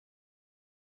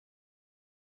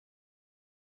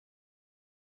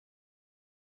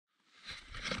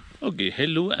Okay,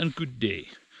 hello and good day.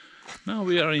 Now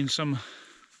we are in some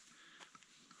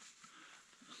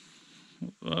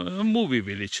movie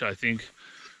village, I think,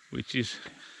 which is,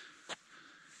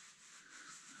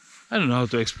 I don't know how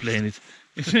to explain it.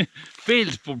 It's a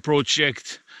failed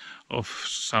project of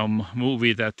some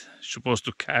movie that supposed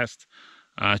to cast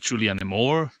Julianne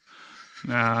Moore,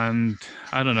 and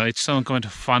I don't know, it's some kind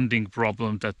of funding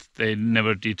problem that they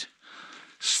never did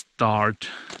start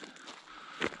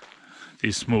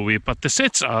this movie, but the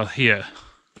sets are here.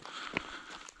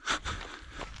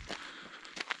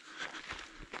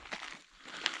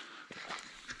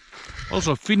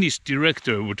 Also, a Finnish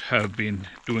director would have been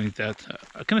doing that.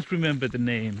 I cannot remember the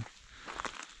name.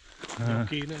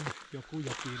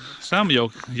 Some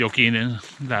Jokinen,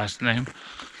 last name.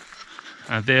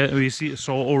 And there we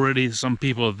saw already some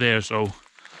people there, so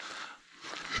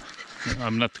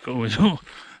I'm not going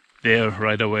there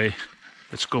right away.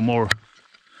 Let's go more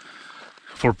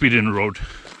Forbidden Road.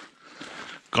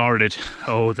 Guarded.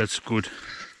 Oh, that's good.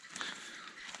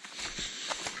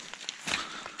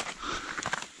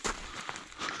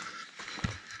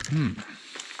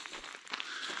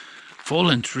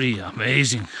 Fallen tree,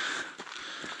 amazing.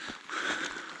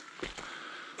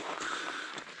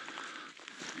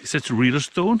 Is that real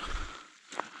stone?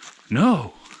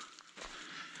 No.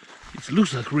 It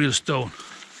looks like real stone.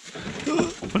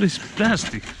 But it's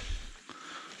plastic.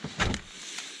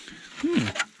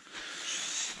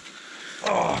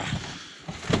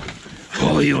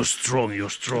 Oh, you're strong, you're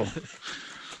strong.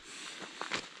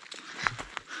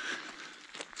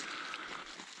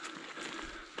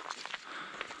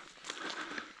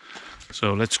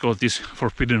 So let's go this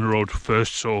Forbidden Road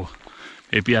first, so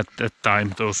maybe at that time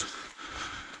those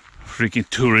freaking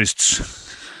tourists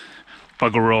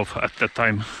bugger off at that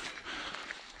time.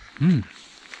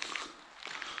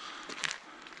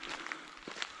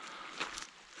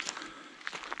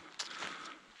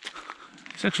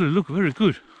 It's actually look very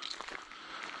good.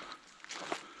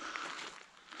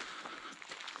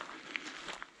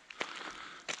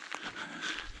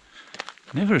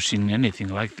 Never seen anything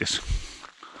like this.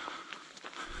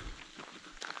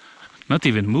 Not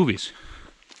even movies.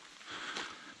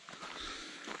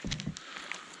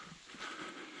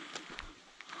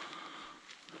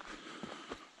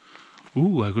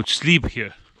 Ooh, I could sleep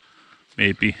here.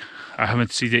 Maybe. I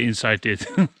haven't seen the inside yet.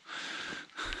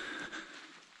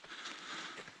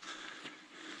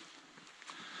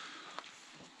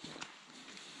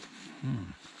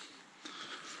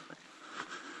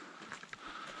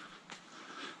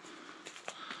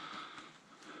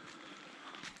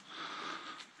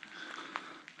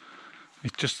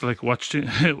 It's just like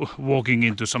walking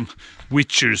into some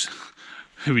Witcher's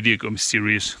video game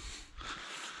series a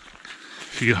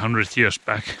few hundred years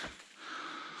back.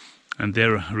 And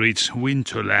there reads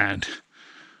Winterland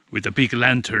with a big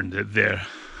lantern there.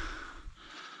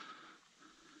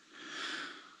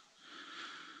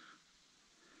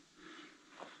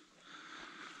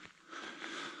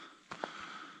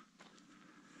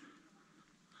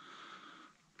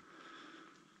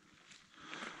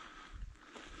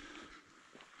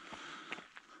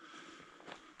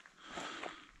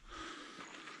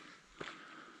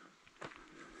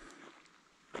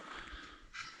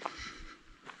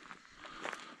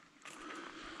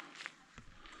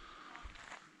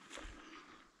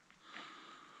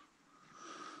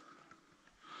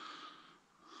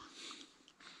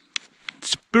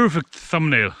 Perfect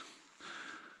thumbnail.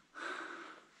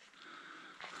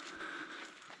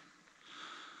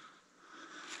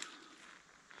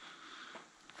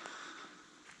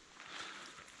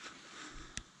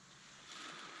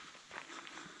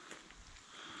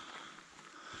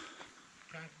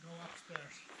 Can't go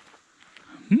upstairs.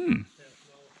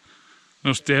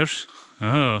 No stairs?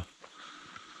 Oh.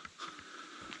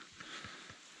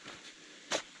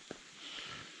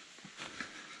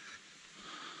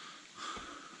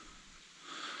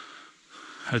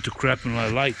 How to grab my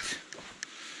light.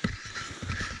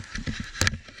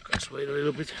 Let's wait a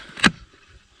little bit.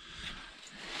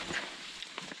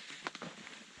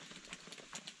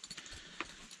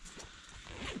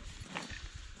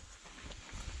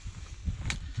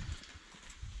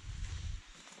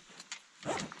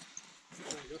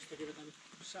 Jostakin vetänyt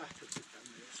sähkötkin tänne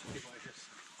jossakin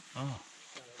vaiheessa.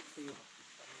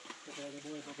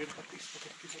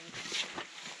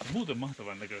 Muuten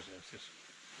mahtavan näköisiä, jos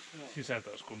sisältö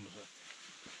olisi kunnossa.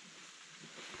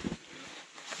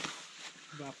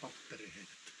 Hyvä patteri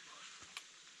heitetty pois.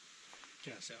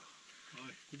 Mikä se on?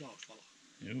 Ai, kuvausvalo.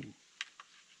 Joo.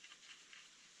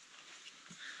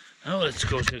 Now let's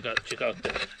go check out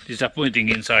the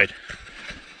disappointing inside.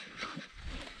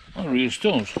 Oh, real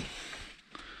stones.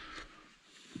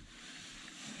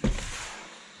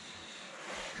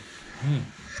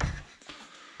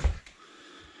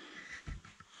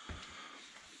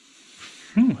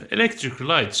 Electric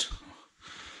lights.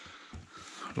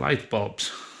 Light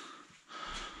bulbs.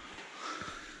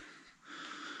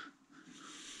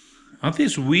 Are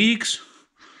these weeks?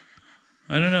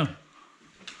 I don't know.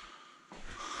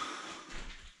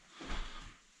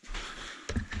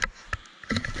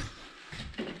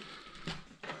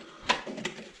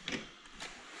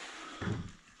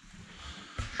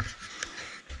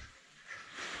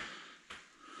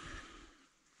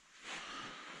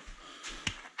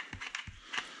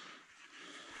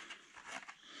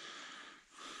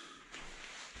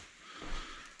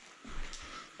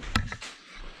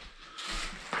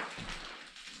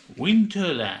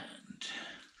 Winterland.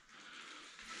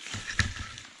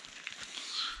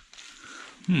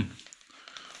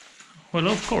 Well,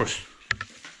 of course.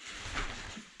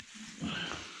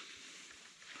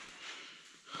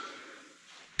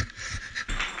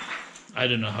 I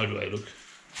don't know, how do I look?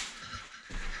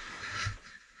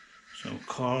 Some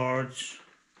cards.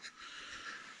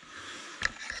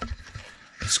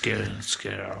 Let's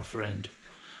scare our friend.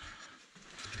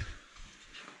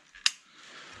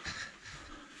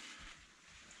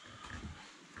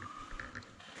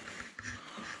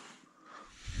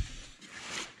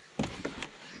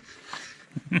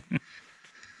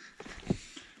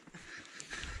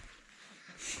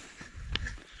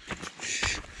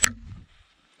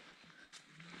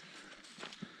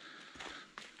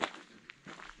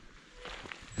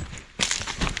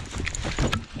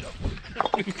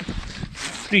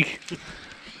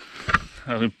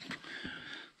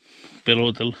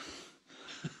 Pelotella.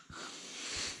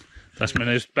 Tässä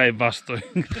menee just päinvastoin.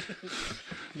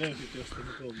 Löysit jostain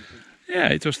tuommoisen.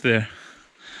 Yeah, it was there.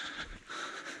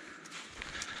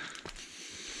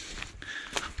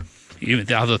 Even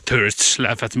the other tourists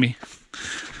laugh at me.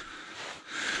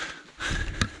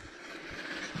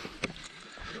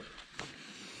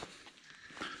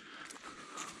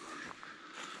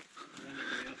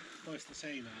 Toista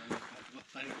seinää on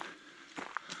tai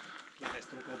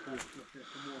lähestulkoon puuttuu,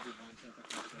 ehkä muovi vain sieltä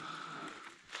kasvaa.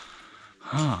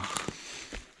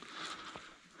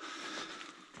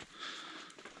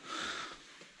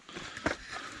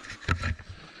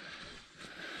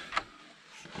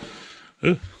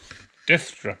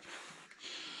 Death trap.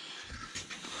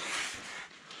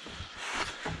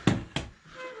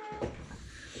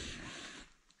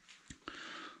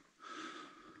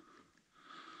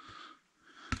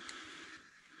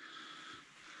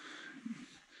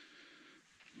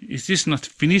 Is this not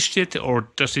finished yet, or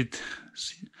does it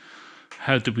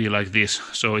have to be like this?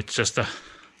 So it's just a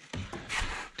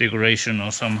decoration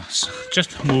or some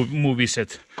just movie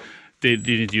set. They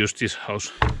didn't use this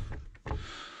house.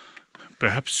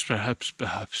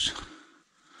 Perhaps.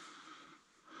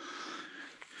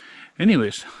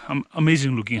 Anyways,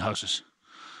 amazing looking houses.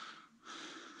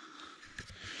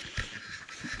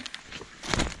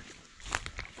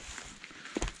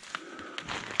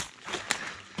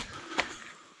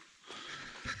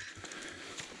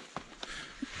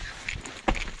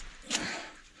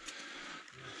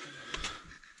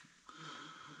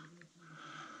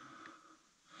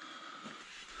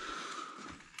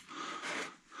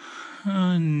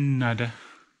 Nada.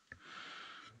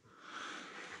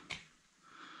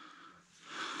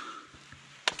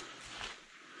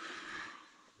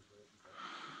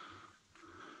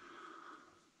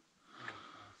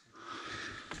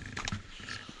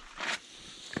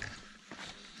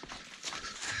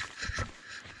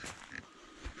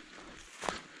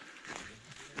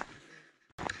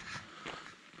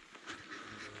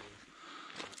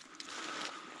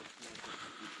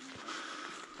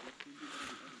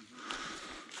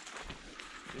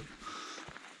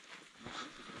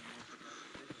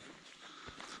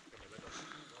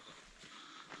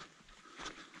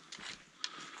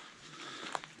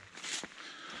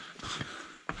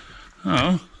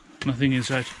 Oh, nothing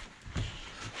inside.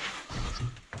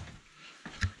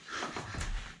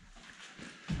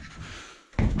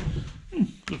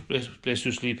 Good place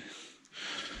to sleep.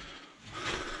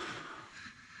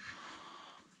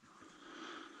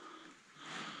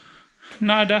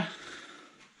 Nada.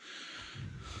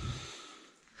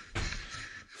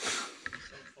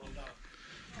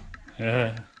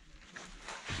 Yeah.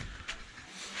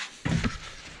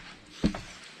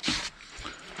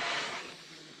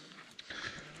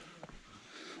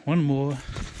 One more.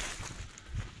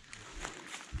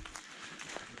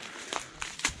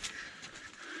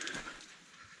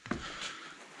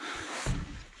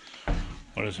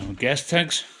 What are some gas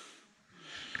tanks?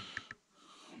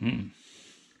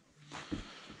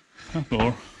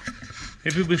 More.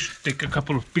 Maybe we should take a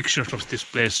couple of pictures of this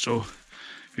place so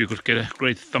you could get a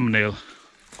great thumbnail.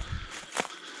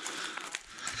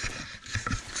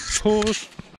 Pause.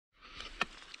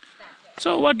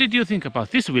 So what did you think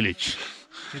about this village?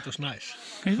 It was nice.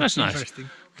 It was nice. Interesting.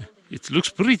 It looks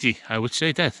pretty, I would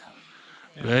say that.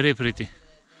 Yeah. Very pretty.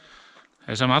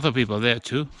 There's some other people there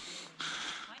too.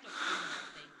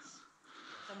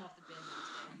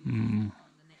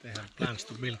 They have plans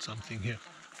to build something here.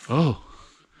 Oh.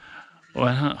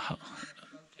 Well,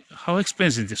 how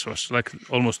expensive this was? Like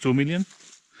almost 2 million?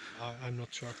 I'm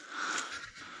not sure.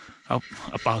 How,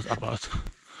 about.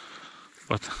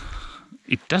 But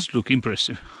it does look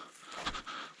impressive.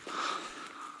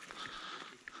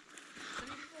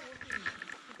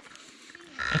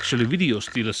 Actually, video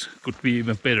stills could be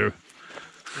even better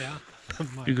Yeah.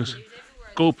 because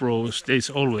GoPro stays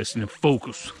always in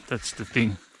focus. That's the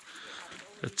thing.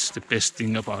 That's the best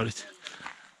thing about it.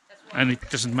 And it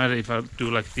doesn't matter if I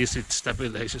do like this, it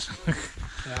stabilizes.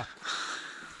 Yeah.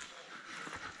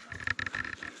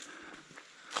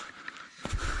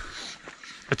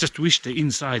 I just wish the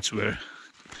insides were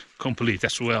complete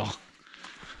as well.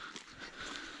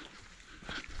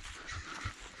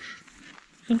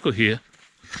 You can go here.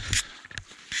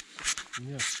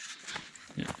 Yeah.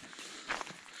 Yeah.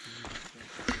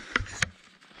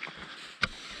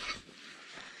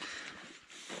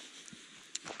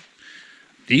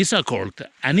 These are called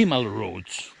animal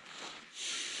roads.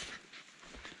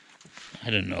 I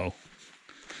don't know.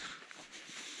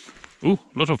 Ooh,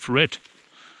 a lot of red.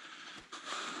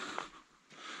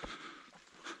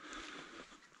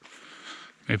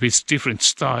 Maybe it's different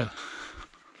style.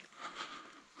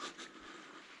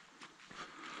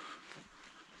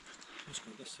 Olisiko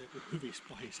tässä joku hyvissä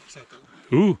pahis asetelma?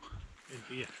 Ooh, En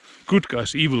tiedä. good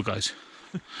guys, evil guys.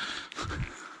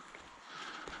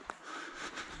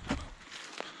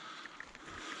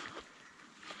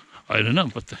 I don't know,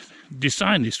 but the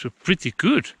design is pretty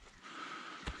good.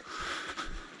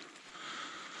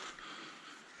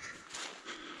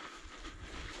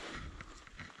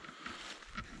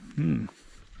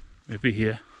 Maybe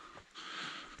here.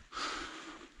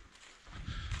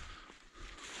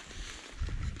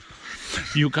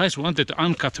 You guys wanted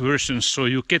uncut versions, so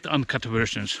you get uncut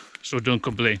versions, so don't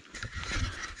complain.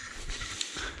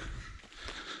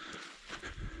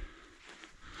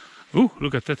 Ooh,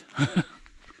 look at that.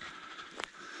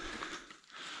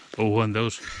 Oh, one of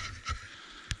those.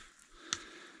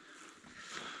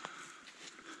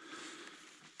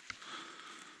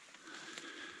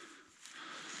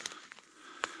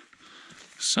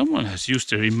 Someone has used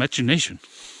their imagination.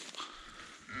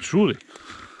 Truly.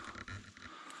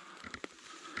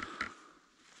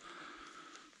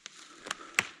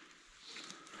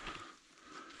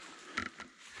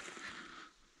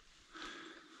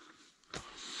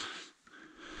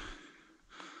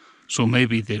 So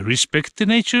maybe they respect the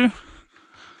nature,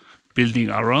 building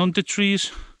around the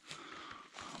trees.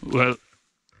 Well,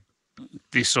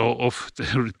 they saw off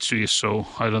the trees, so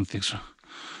I don't think so.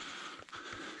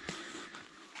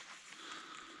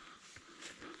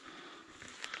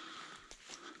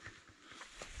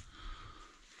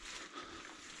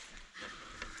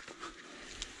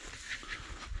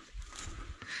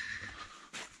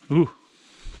 Ooh.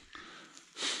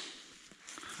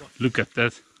 Look at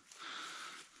that.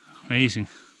 Amazing.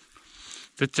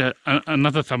 That's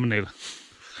another thumbnail.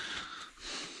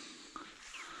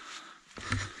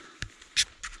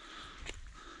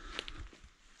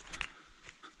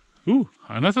 Ooh,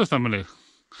 another thumbnail.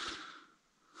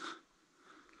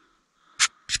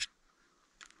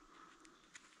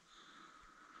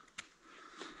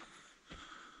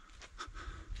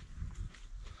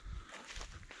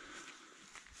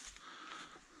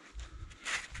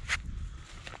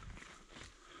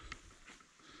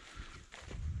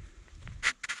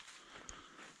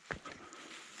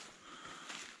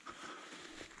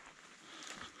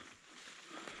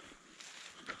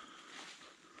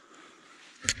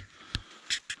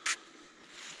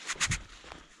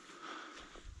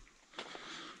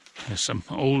 There's some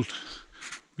old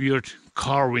weird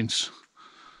carvings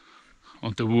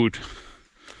on the wood.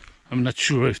 I'm not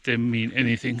sure if they mean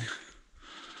anything.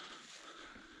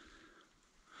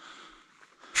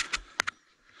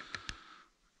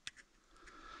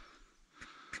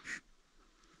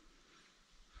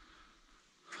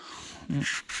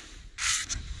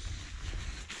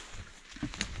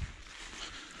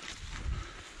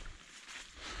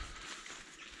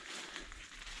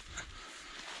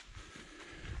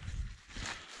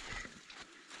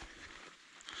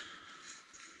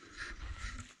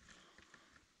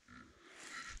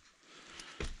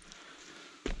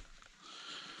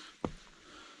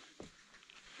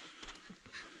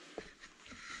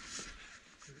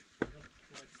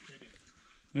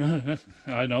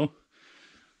 I know.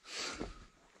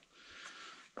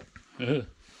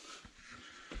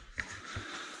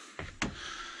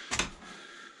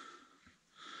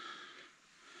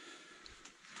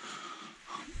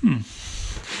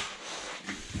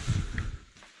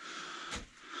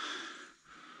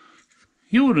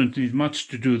 You wouldn't need much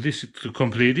to do this to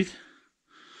complete it.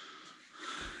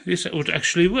 This would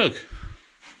actually work.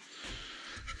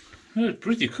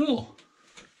 Pretty cool.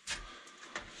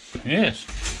 Yes.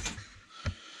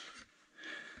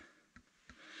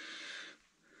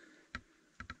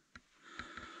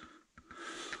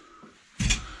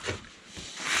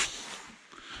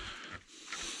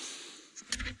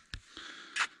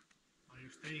 Are you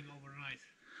staying overnight?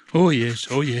 Oh yes,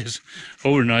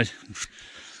 overnight.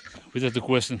 Without the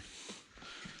question.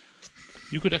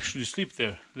 You could actually sleep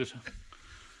there. There's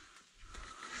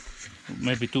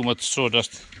maybe too much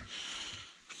sawdust.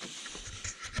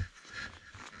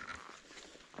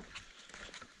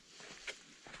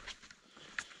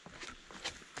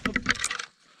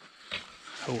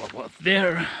 How about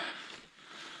there?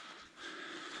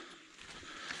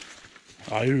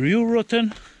 Are you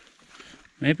rotten?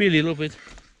 Maybe a little bit.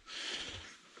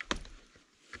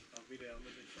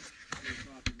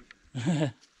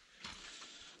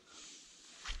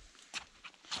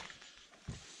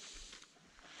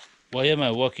 Why am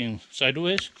I walking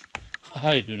sideways?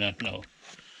 I do not know.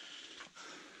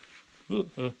 I do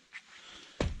not know.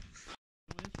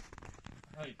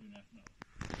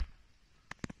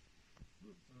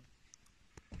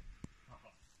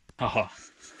 Haha.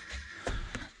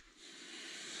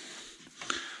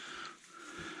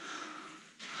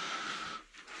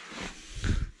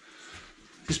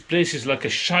 This place is like a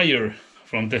shire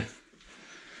from the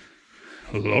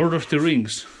Lord of the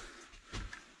Rings.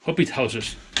 Hobbit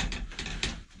houses.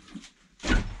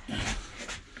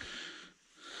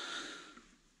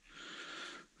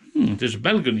 There's a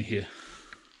balcony here.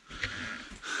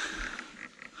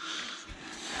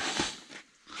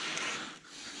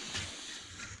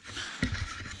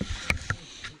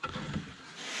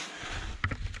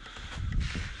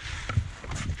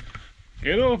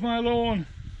 Get off my lawn!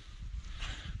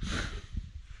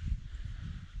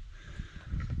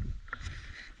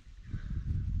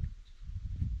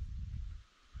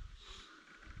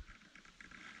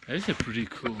 That is pretty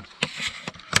cool.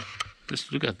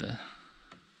 Just look at that.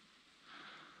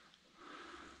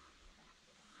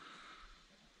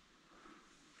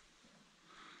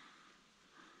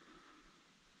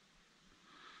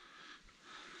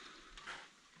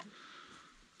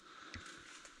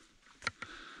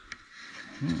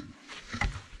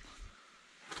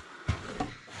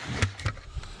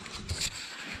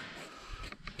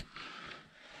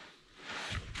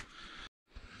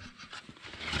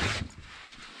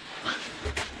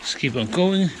 Let's keep on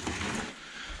going.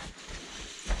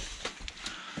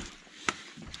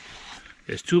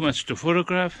 There's too much to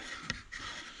photograph.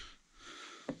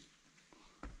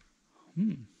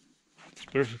 It's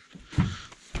perfect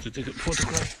to take a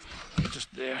photograph.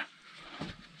 Just there.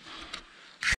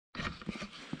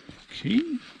 Okay.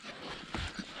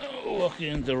 Oh,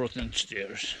 walking the rotten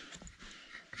stairs.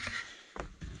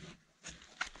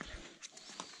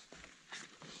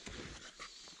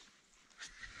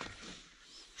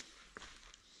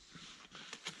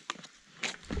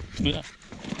 Yeah.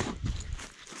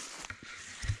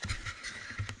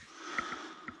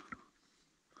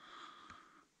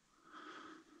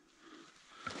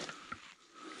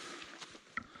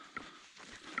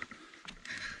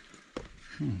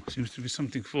 Seems to be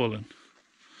something fallen.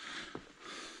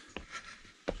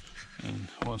 And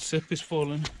one step is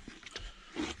fallen.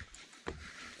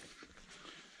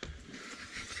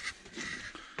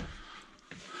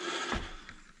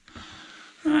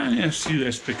 Yes, you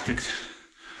expected.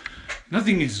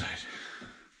 Nothing inside.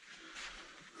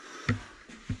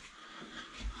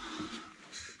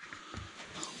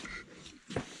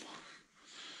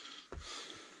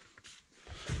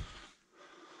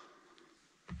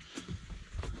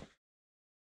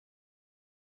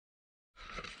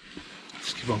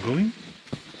 Let's keep on going.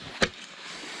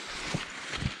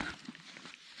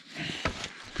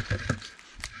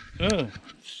 Oh,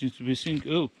 seems to be sync.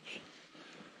 Oh,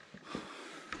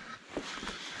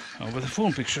 how about the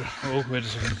phone picture? Oh, wait a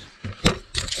second.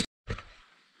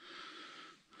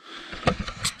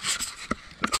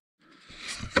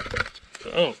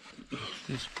 Oh,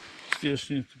 this still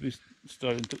seems to be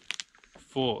starting to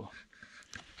fall.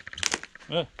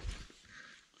 Ah.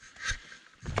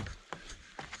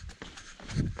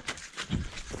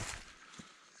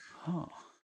 Oh.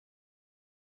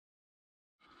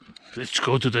 Let's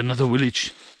go to another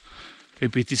village.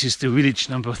 Maybe this is the village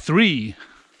number 3.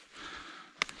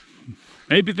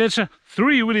 Maybe there's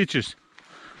 3 villages.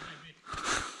 Maybe.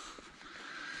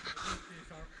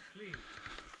 These are clean.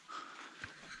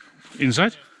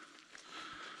 Inside?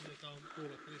 Niitä on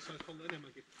kuullut, että niissä olisi ollut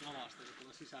enemmänkin lavasteita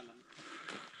tuolla sisällä.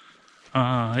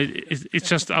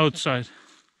 It's just outside.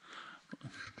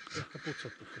 Ehkä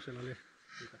putsattu, kun siellä oli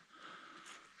niitä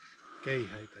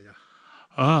keihäitä ja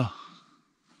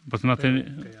But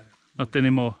not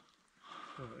anymore.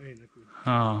 ei näkyy.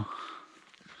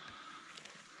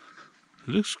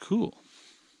 It looks cool.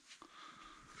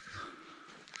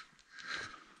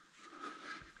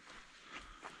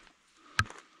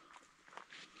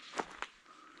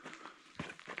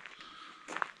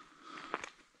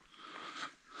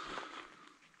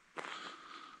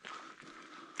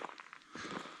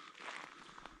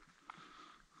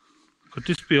 Could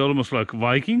this be almost like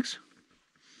Vikings?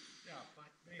 Yeah,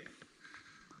 might be.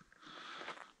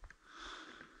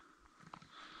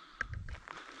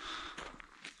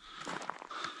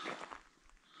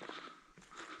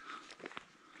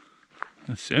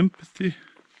 It's empty,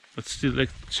 but still,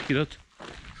 like, check it out.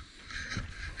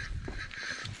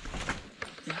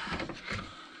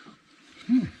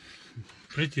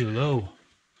 Pretty low,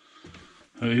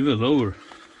 even lower.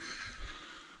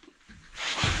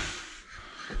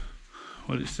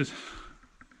 What is this?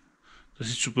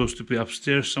 Is it supposed to be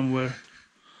upstairs somewhere?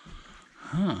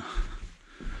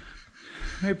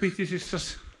 Maybe this is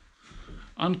just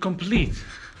incomplete.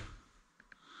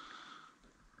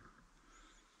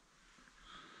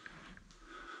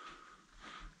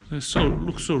 They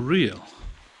look so real.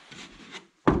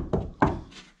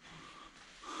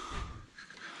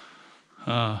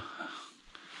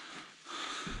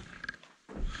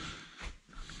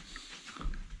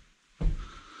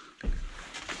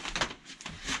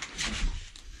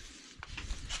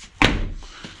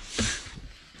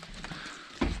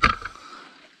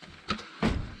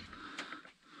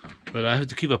 But I have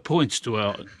to give a point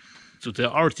to the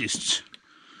artists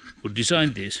who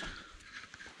designed this.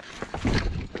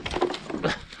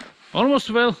 Almost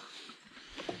well.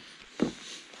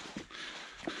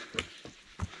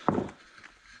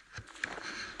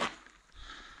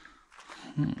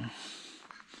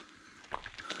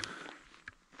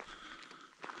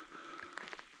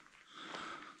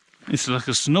 It's like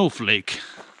a snowflake.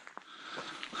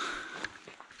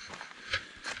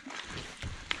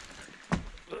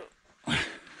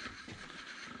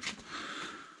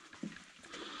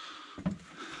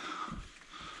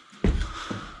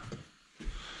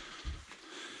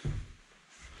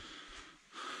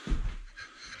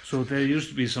 So there used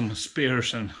to be some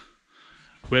spears and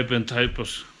weapon type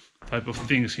of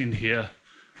things in here,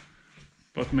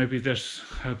 but maybe there's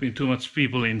have been too much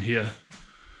people in here.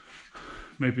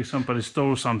 Maybe somebody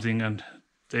stole something and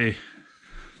they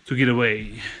took it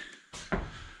away.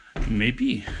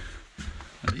 Maybe.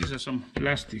 And these are some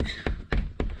plastic.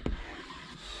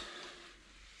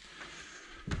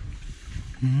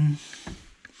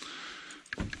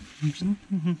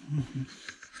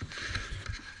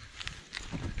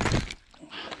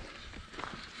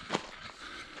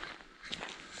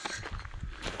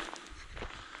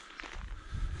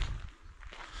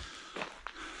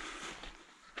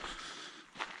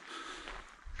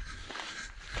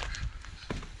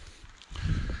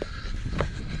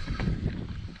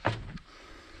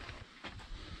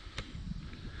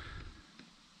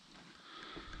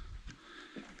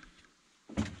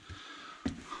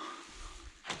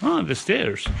 The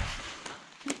stairs.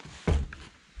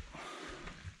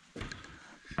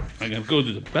 I can go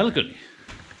to the balcony.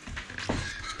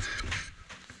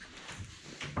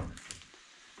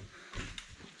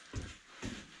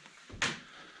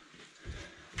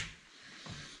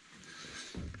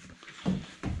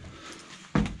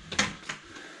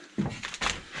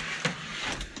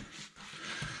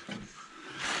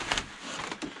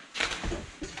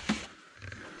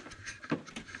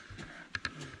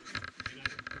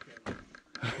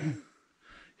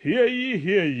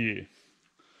 Hear ye.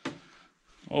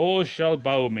 All shall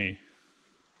bow me.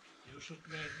 You should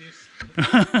wear this at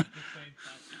the same time.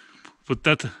 Put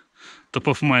that top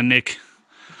of my neck.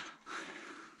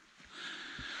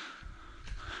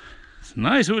 It's a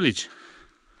nice village.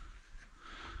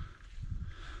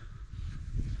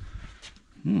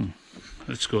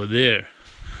 Let's go there.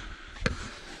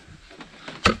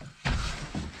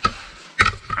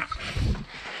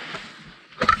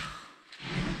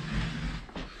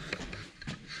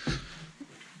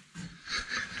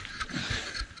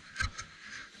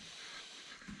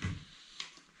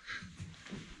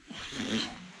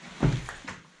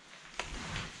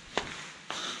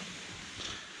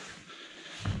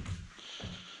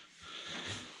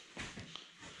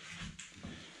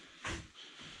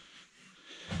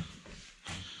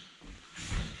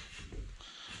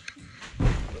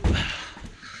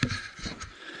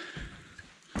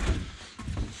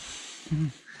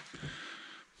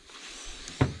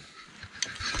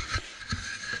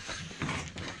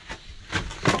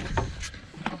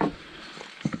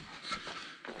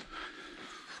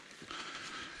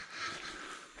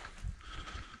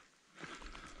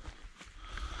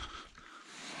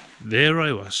 There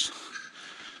I was.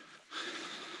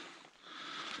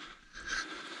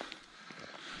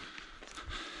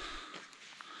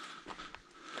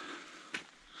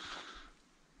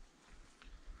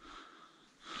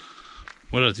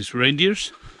 What are these,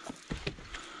 reindeers?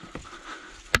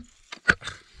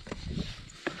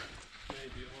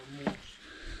 Maybe, or moose.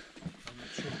 I'm not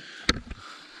sure.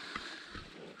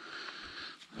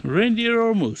 Reindeer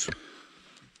or moose?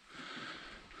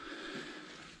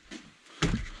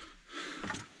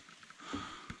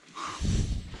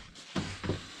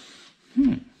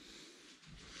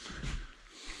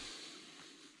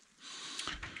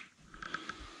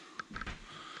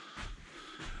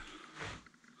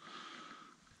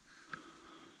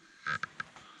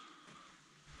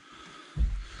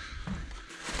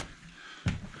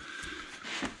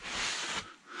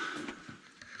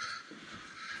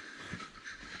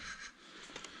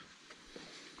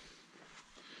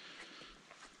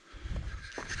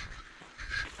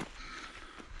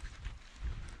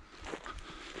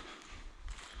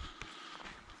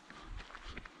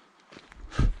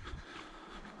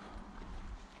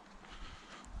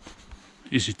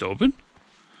 Is it open?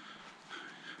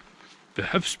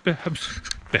 Perhaps, perhaps,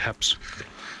 perhaps.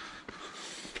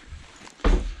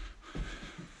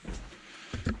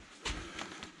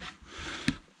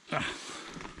 Ah.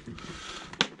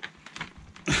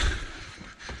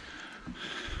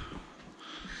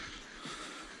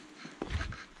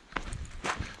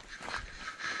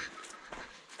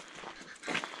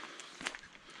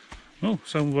 Oh,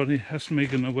 somebody has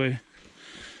making a way.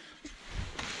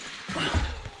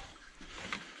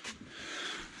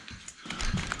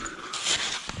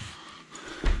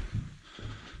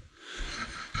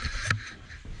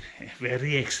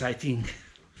 Very exciting.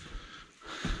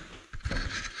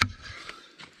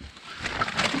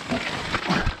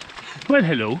 Well,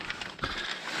 hello.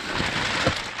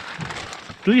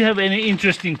 Do you have any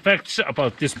interesting facts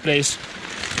about this place?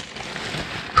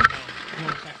 No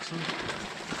accent.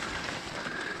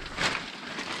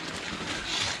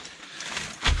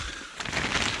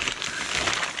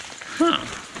 Huh.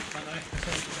 Täällä ehkä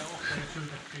se, mitä ohjaaja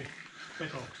syytettiin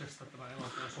petoksesta tämän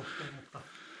elokuvan suhteen, mutta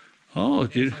Oh,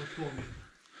 ei se ollut tuomittu.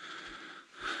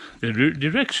 the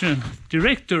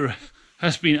director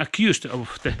has been accused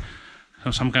of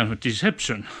some kind of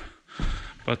deception,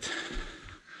 but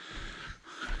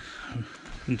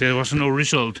there was no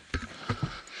result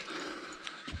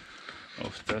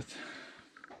of that.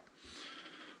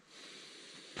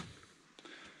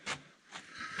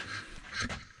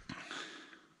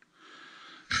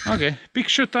 Okay,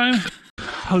 picture time.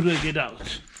 How do I get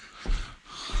out?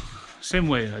 Same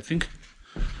way, I think.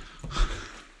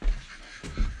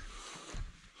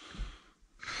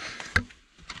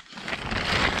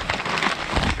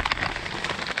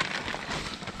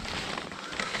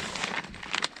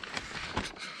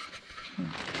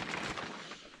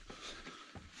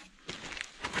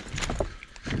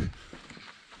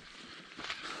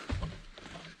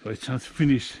 So it's not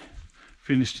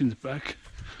finished in the back.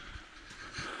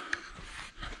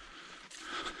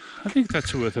 I think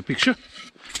that's worth a picture.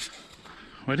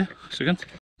 Wait a second.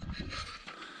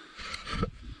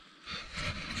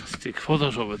 Let's take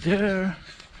photos over there.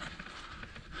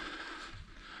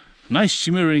 Nice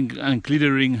shimmering and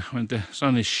glittering when the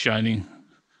sun is shining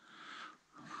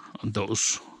on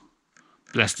those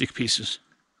plastic pieces.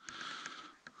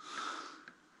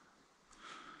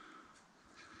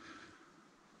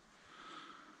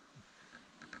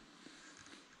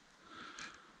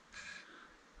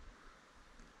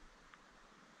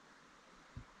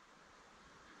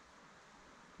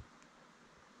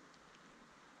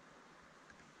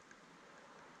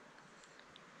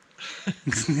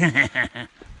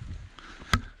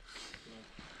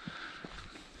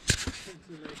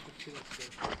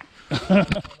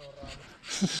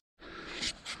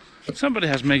 Somebody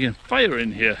has making fire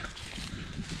in here.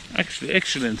 Actually,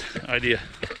 excellent idea.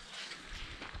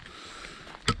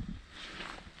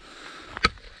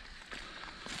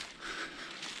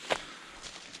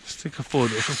 Let's take a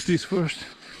photo of these first.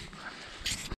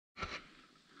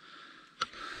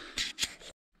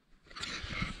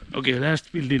 Okay,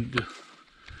 last building to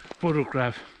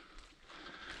photograph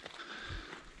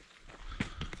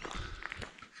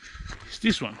is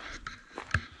this one.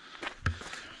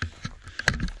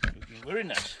 Looking very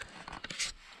nice.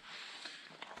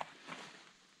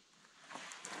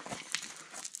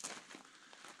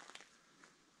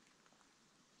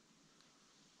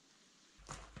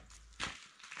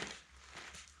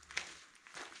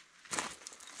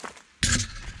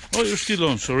 Oh, you're still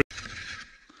on, sorry.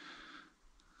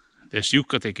 There's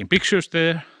Jukka taking pictures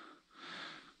there.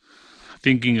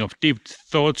 Thinking of deep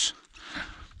thoughts.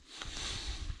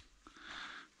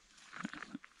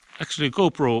 Actually,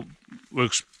 GoPro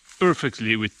works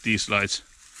perfectly with these lights.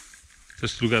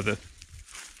 Just look at that.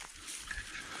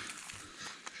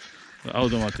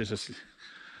 Automaattisesti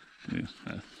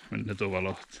mennään tuo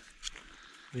valo.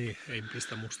 Niin, ei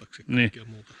pistä mustaksi Niin. kaikkea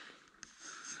muuta.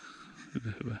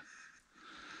 Hyvä.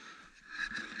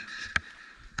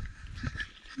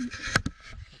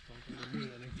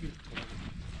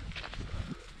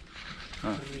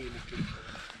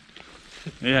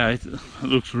 Yeah, it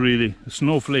looks really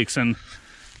snowflakes and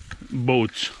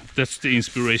boats. That's the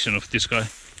inspiration of this guy.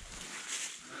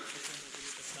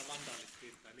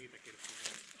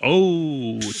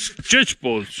 Oh, church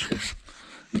boats.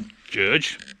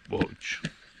 Church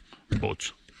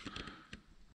boats.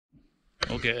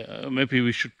 Okay, maybe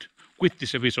we should quit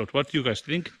this episode. What do you guys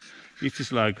think? It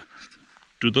is like,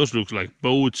 do those look like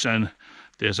boats and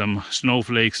there's some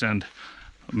snowflakes and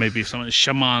maybe some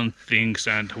shaman things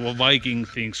and Viking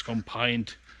things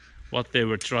combined? What they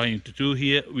were trying to do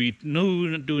here, we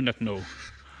do not know.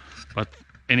 But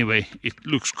anyway, it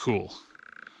looks cool.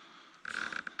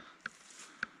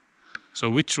 So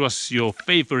which was your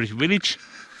favorite village?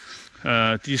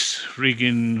 This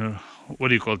freaking, what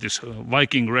do you call this?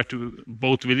 Viking red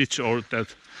boat village, or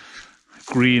that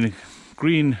green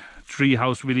tree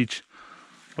house village?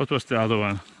 What was the other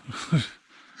one?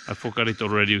 I forgot it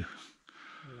already.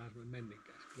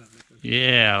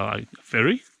 Yeah, like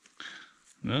ferry?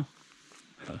 No?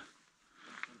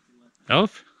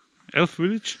 Elf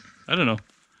village? I don't know.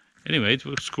 Anyway, it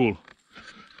was cool.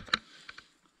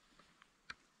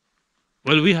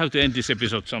 Well, we have to end this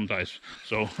episode sometimes,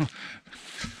 so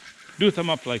do a thumb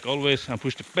up like always and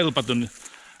push the bell button.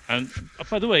 And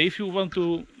by the way, if you want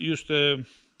to use the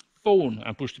phone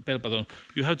and push the bell button,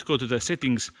 you have to go to the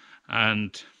settings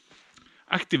and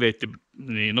activate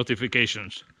the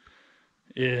notifications.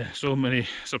 Yeah, so many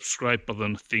subscribe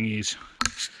button thingies.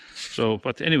 So,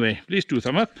 but anyway, please do a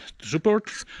thumb up to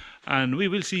support, and we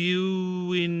will see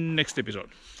you in next episode.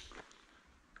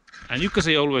 And you can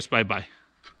say always bye bye.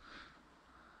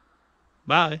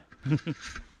 Bye.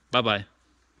 Bye bye.